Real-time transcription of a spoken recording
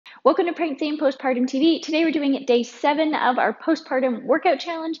Welcome to Prank Theme Postpartum TV. Today we're doing day 7 of our postpartum workout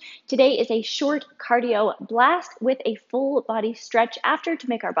challenge. Today is a short cardio blast with a full body stretch after to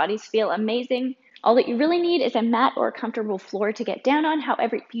make our bodies feel amazing. All that you really need is a mat or a comfortable floor to get down on.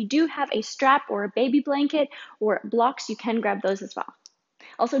 However, if you do have a strap or a baby blanket or blocks, you can grab those as well.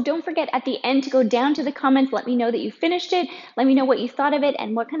 Also, don't forget at the end to go down to the comments. Let me know that you finished it. Let me know what you thought of it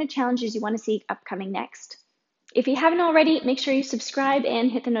and what kind of challenges you want to see upcoming next. If you haven't already, make sure you subscribe and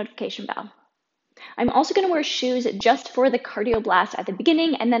hit the notification bell. I'm also going to wear shoes just for the cardio blast at the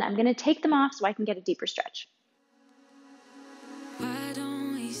beginning, and then I'm going to take them off so I can get a deeper stretch.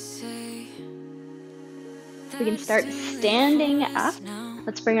 We can start standing up.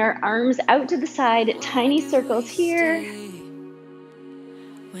 Let's bring our arms out to the side, tiny circles here.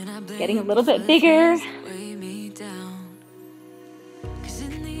 Getting a little bit bigger.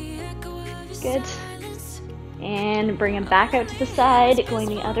 Good. And bring them back out to the side, going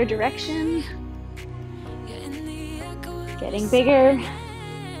the other direction. Getting bigger.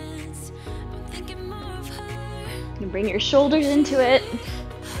 And bring your shoulders into it.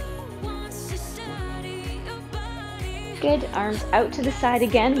 Good. Arms out to the side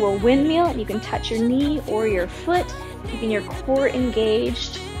again. We'll windmill, and you can touch your knee or your foot, keeping your core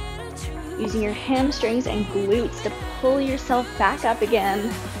engaged. Using your hamstrings and glutes to pull yourself back up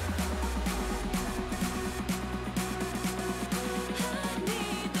again.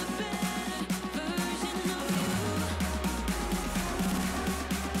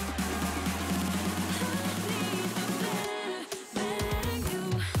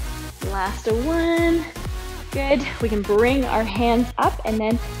 Last one. Good. We can bring our hands up and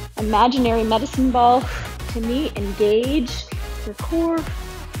then imaginary medicine ball to meet. Engage your core.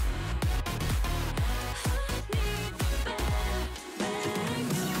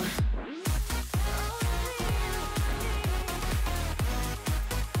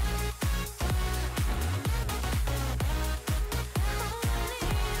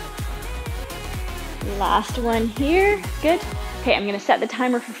 Last one here. Good. Okay, I'm going to set the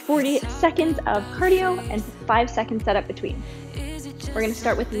timer for 40 seconds of cardio and 5 seconds setup between. We're going to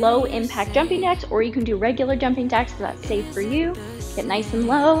start with low impact jumping jacks, or you can do regular jumping jacks if that's safe for you. Get nice and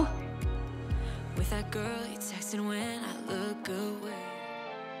low. With that girl, you texting when I look away.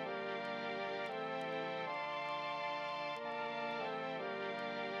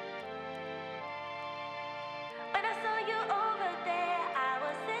 When I saw you over there, I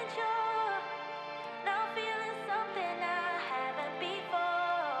wasn't sure. Now I'm feeling something I haven't before.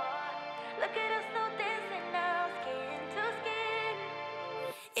 Look at us now dancing now, skin to skin.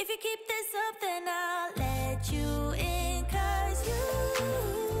 If you keep this up, then I'll let you in, 'cause you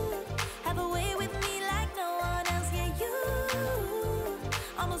have a way with me like no one else. Yeah, you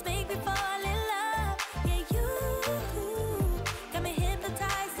almost make me fall in love. Yeah, you got me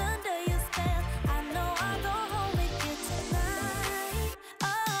hypnotized under your spell. I know I'll go home with you tonight.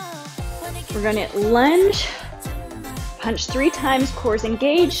 Oh, we're gonna lunge, punch 3 times, core's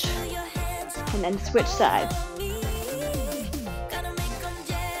engaged, and then switch sides.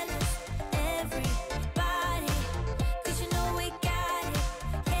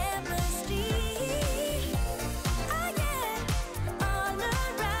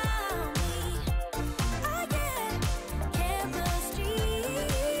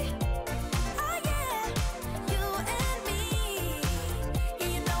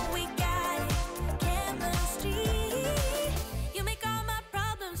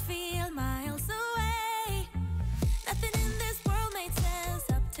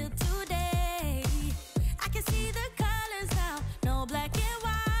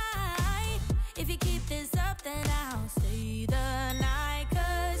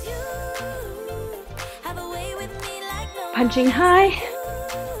 Punching high.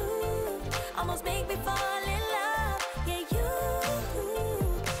 Almost make me fall in love. Yeah, you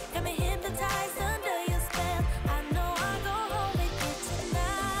got me hypnotized under your spell. I know I'll go home with you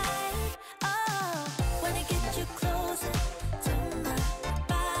tonight. Oh, when I get you closer to my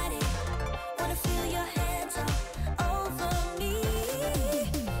body, wanna feel your hands all over me.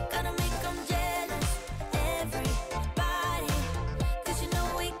 Gonna make them jealous, everybody, 'cause you know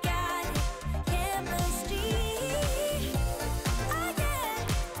we got it, chemistry.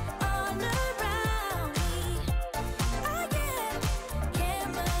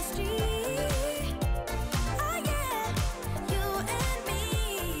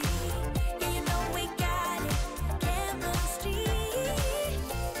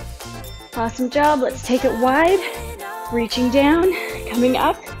 Awesome job. Let's take it wide. Reaching down, coming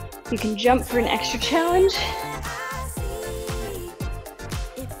up. You can jump for an extra challenge.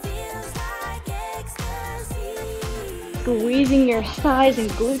 Squeezing your thighs and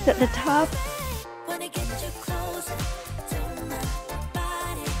glutes at the top. Wanna get you closer to my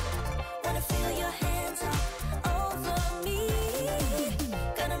body. Wanna feel your hands all over me.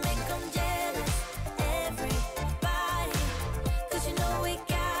 Gonna make them jealous, everybody. 'Cause you know we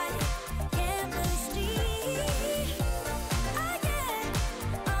got chemistry. I get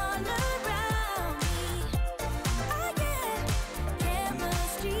all around me. I get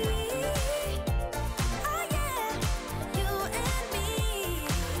chemistry. I get you and me.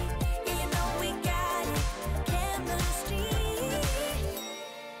 Yeah, you know we got chemistry.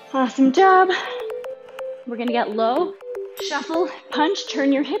 Awesome job. We're gonna get low, shuffle, punch,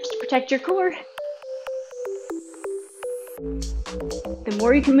 turn your hips to protect your core. The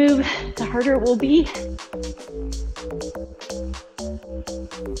more you can move, the harder it will be.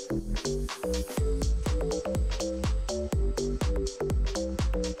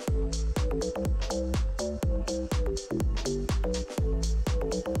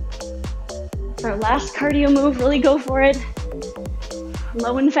 For our last cardio move, really go for it.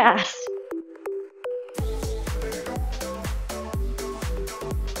 Low and fast.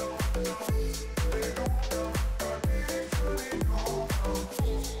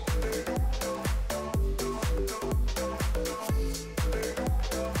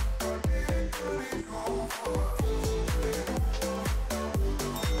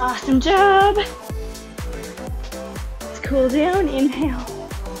 Awesome job. Let's cool down, inhale.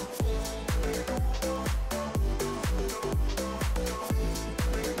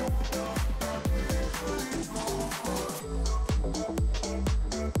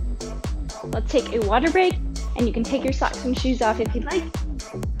 Let's take a water break, and you can take your socks and shoes off if you'd like.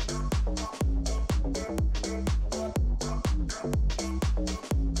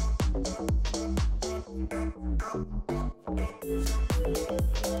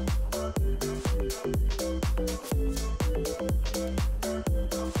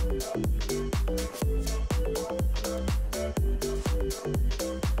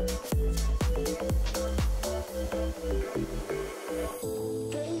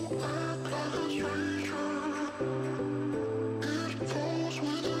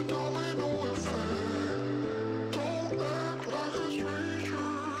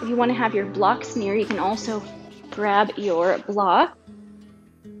 If you want to have your blocks near, you can also grab your block.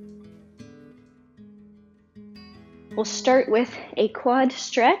 We'll start with a quad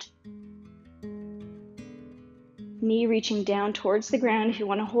stretch. Knee reaching down towards the ground. If you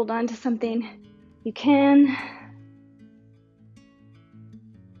want to hold on to something, you can.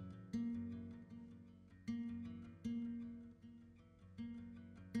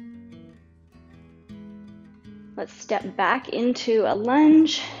 Let's step back into a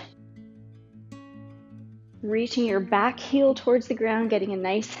lunge. Reaching your back heel towards the ground, getting a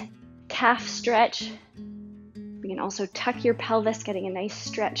nice calf stretch. You can also tuck your pelvis, getting a nice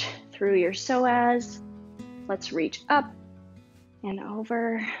stretch through your psoas. Let's reach up and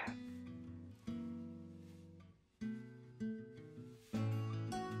over.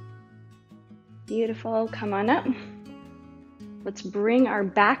 Beautiful, come on up. Let's bring our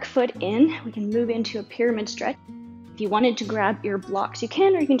back foot in. We can move into a pyramid stretch. If you wanted to grab your blocks, you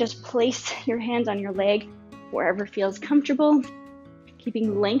can, or you can just place your hands on your leg wherever feels comfortable.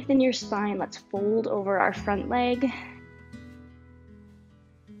 Keeping length in your spine, let's fold over our front leg.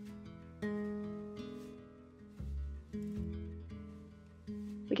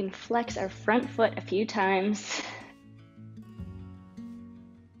 We can flex our front foot a few times.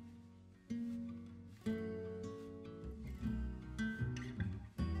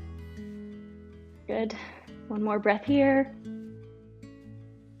 Good. One more breath here.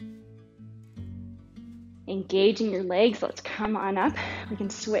 Engaging your legs, let's come on up. We can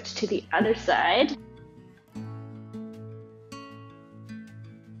switch to the other side.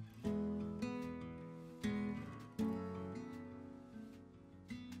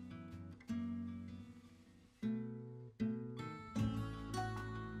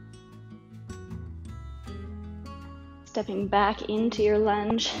 Stepping back into your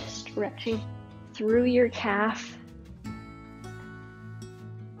lunge, stretching through your calf.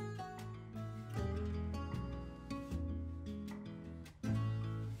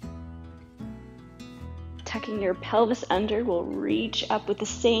 Tucking your pelvis under, we'll reach up with the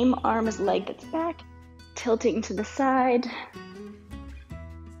same arm as leg that's back, tilting to the side.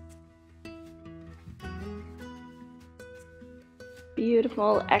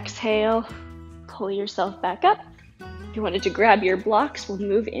 Beautiful, exhale, pull yourself back up. If you wanted to grab your blocks, we'll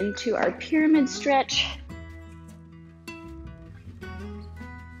move into our pyramid stretch.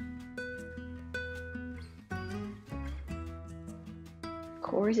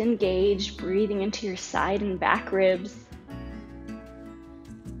 Core is engaged, breathing into your side and back ribs.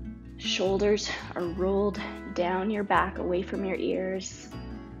 Shoulders are rolled down your back, away from your ears.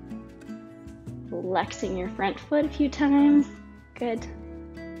 Flexing your front foot a few times. Good.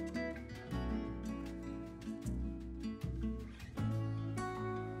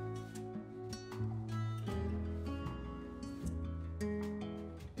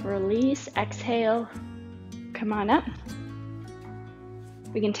 Release, exhale, come on up.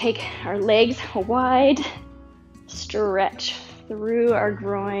 We can take our legs wide, stretch through our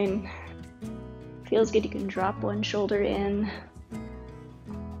groin. Feels good, you can drop one shoulder in.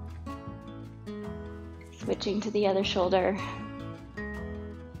 Switching to the other shoulder.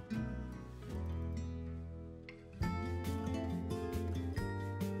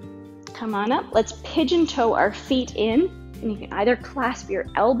 Come on up, let's pigeon toe our feet in. And you can either clasp your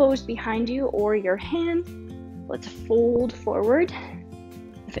elbows behind you or your hands. Let's fold forward.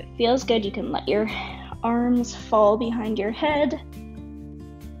 If it feels good, you can let your arms fall behind your head.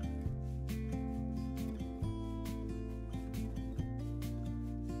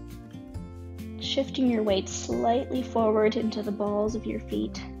 Shifting your weight slightly forward into the balls of your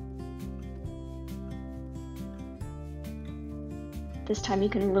feet. This time you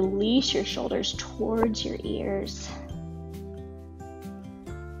can release your shoulders towards your ears.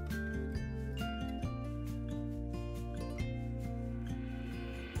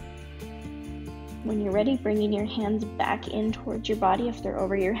 When you're ready, bringing your hands back in towards your body if they're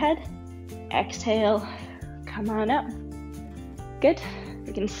over your head. Exhale, come on up. Good.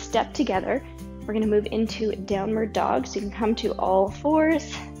 We can step together. We're going to move into downward dog. So you can come to all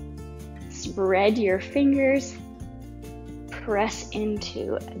fours. Spread your fingers. Press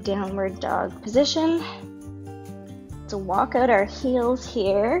into downward dog position. So walk out our heels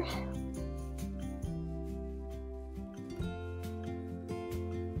here.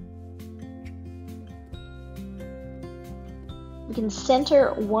 You can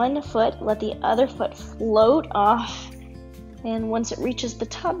center one foot, let the other foot float off, and once it reaches the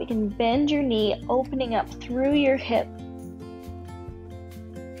top, you can bend your knee, opening up through your hip.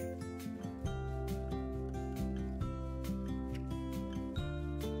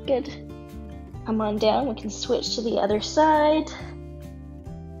 Good. Come on down, we can switch to the other side.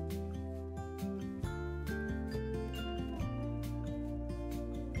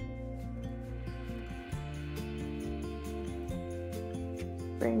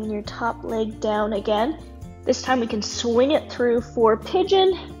 Bringing your top leg down again. This time we can swing it through for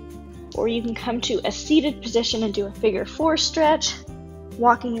pigeon, or you can come to a seated position and do a figure four stretch,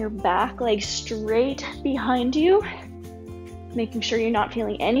 walking your back leg straight behind you, making sure you're not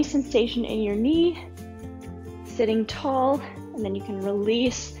feeling any sensation in your knee, sitting tall, and then you can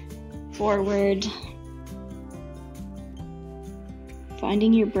release forward.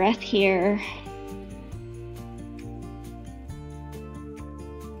 Finding your breath here.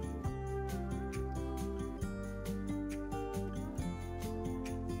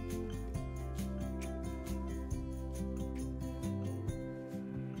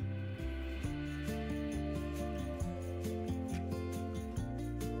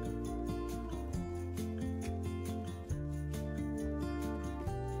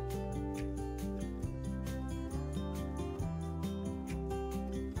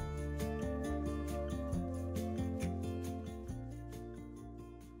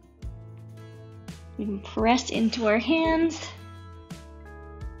 We can press into our hands,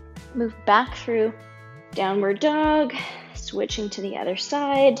 move back through downward dog, switching to the other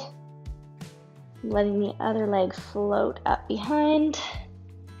side, letting the other leg float up behind.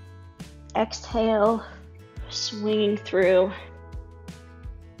 Exhale, swinging through,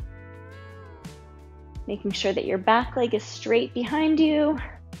 making sure that your back leg is straight behind you,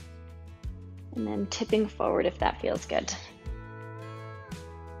 and then tipping forward if that feels good.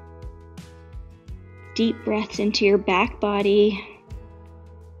 Deep breaths into your back body.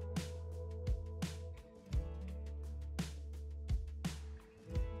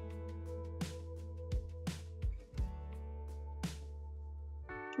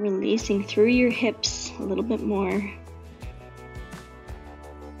 Releasing through your hips a little bit more.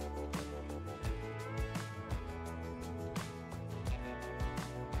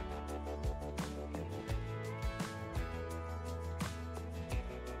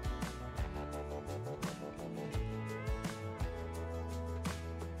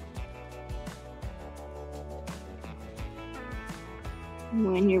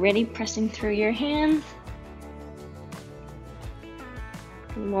 When you're ready, pressing through your hands.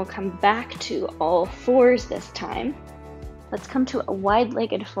 And we'll come back to all fours this time. Let's come to a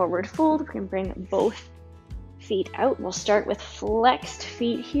wide-legged forward fold. We can bring both feet out. We'll start with flexed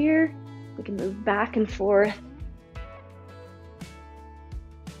feet here. We can move back and forth.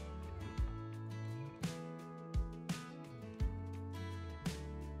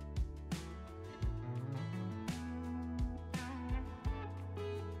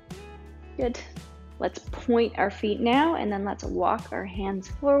 Good. Let's point our feet now, and then let's walk our hands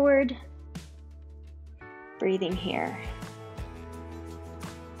forward. Breathing here.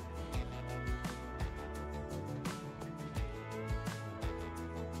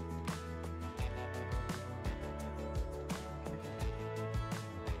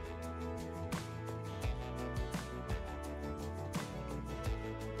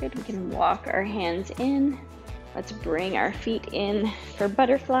 Good, we can walk our hands in. Let's bring our feet in for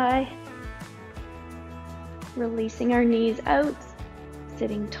butterfly. Releasing our knees out,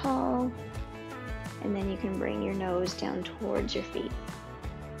 sitting tall. And then you can bring your nose down towards your feet.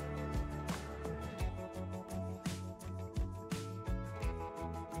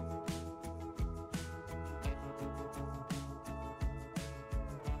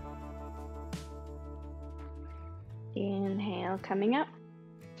 Inhale, coming up.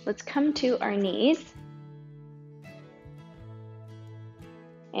 Let's come to our knees.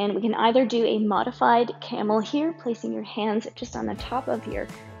 And we can either do a modified camel here, placing your hands just on the top of your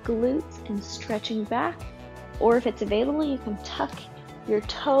glutes and stretching back. Or if it's available, you can tuck your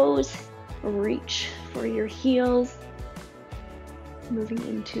toes, reach for your heels, moving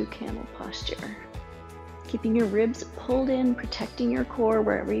into camel posture. Keeping your ribs pulled in, protecting your core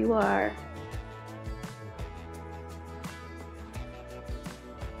wherever you are.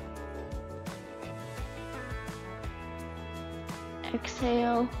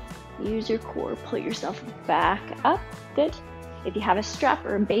 Exhale, use your core, pull yourself back up. Good. If you have a strap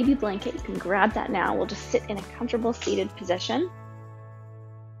or a baby blanket, you can grab that now. We'll just sit in a comfortable seated position.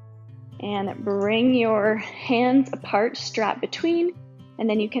 And bring your hands apart, strap between, and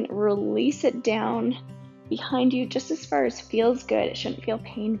then you can release it down behind you just as far as feels good. It shouldn't feel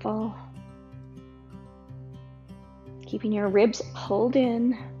painful. Keeping your ribs pulled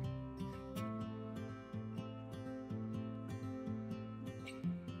in.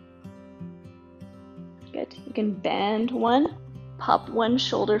 Good. You can bend one, pop one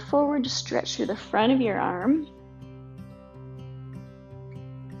shoulder forward, stretch through the front of your arm.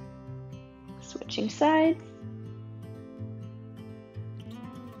 Switching sides.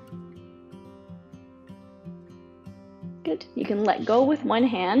 Good. You can let go with one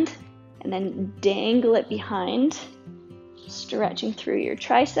hand and then dangle it behind, stretching through your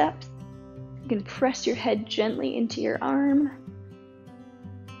triceps. You can press your head gently into your arm.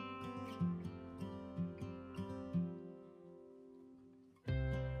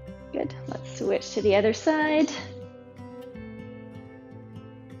 Good. Let's switch to the other side.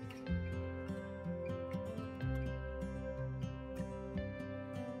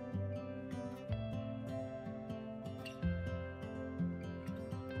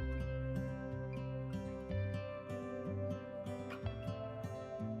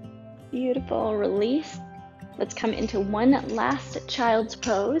 Beautiful. Release. Let's come into one last child's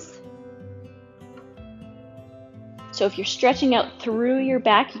pose. So if you're stretching out through your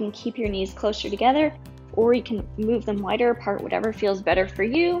back, you can keep your knees closer together, or you can move them wider apart, whatever feels better for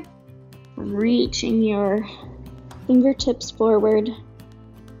you. Reaching your fingertips forward.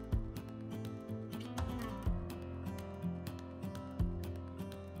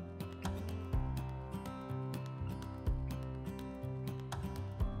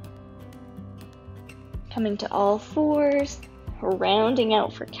 Coming to all fours, rounding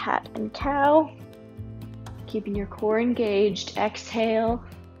out for cat and cow. Keeping your core engaged. Exhale,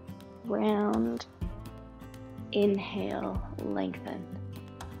 round. Inhale, lengthen.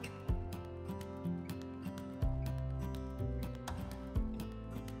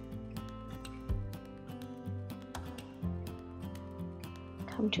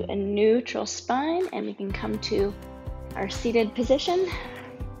 Come to a neutral spine, and we can come to our seated position.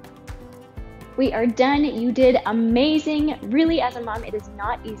 We are done. You did amazing. Really, as a mom, it is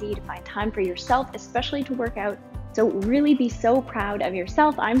not easy to find time for yourself, especially to work out. So really be so proud of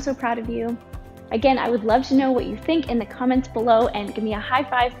yourself. I'm so proud of you. Again, I would love to know what you think in the comments below, and give me a high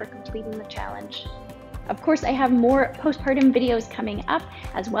five for completing the challenge. Of course, I have more postpartum videos coming up,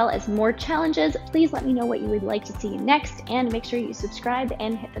 as well as more challenges. Please let me know what you would like to see next, and make sure you subscribe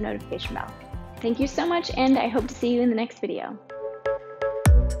and hit the notification bell. Thank you so much, and I hope to see you in the next video.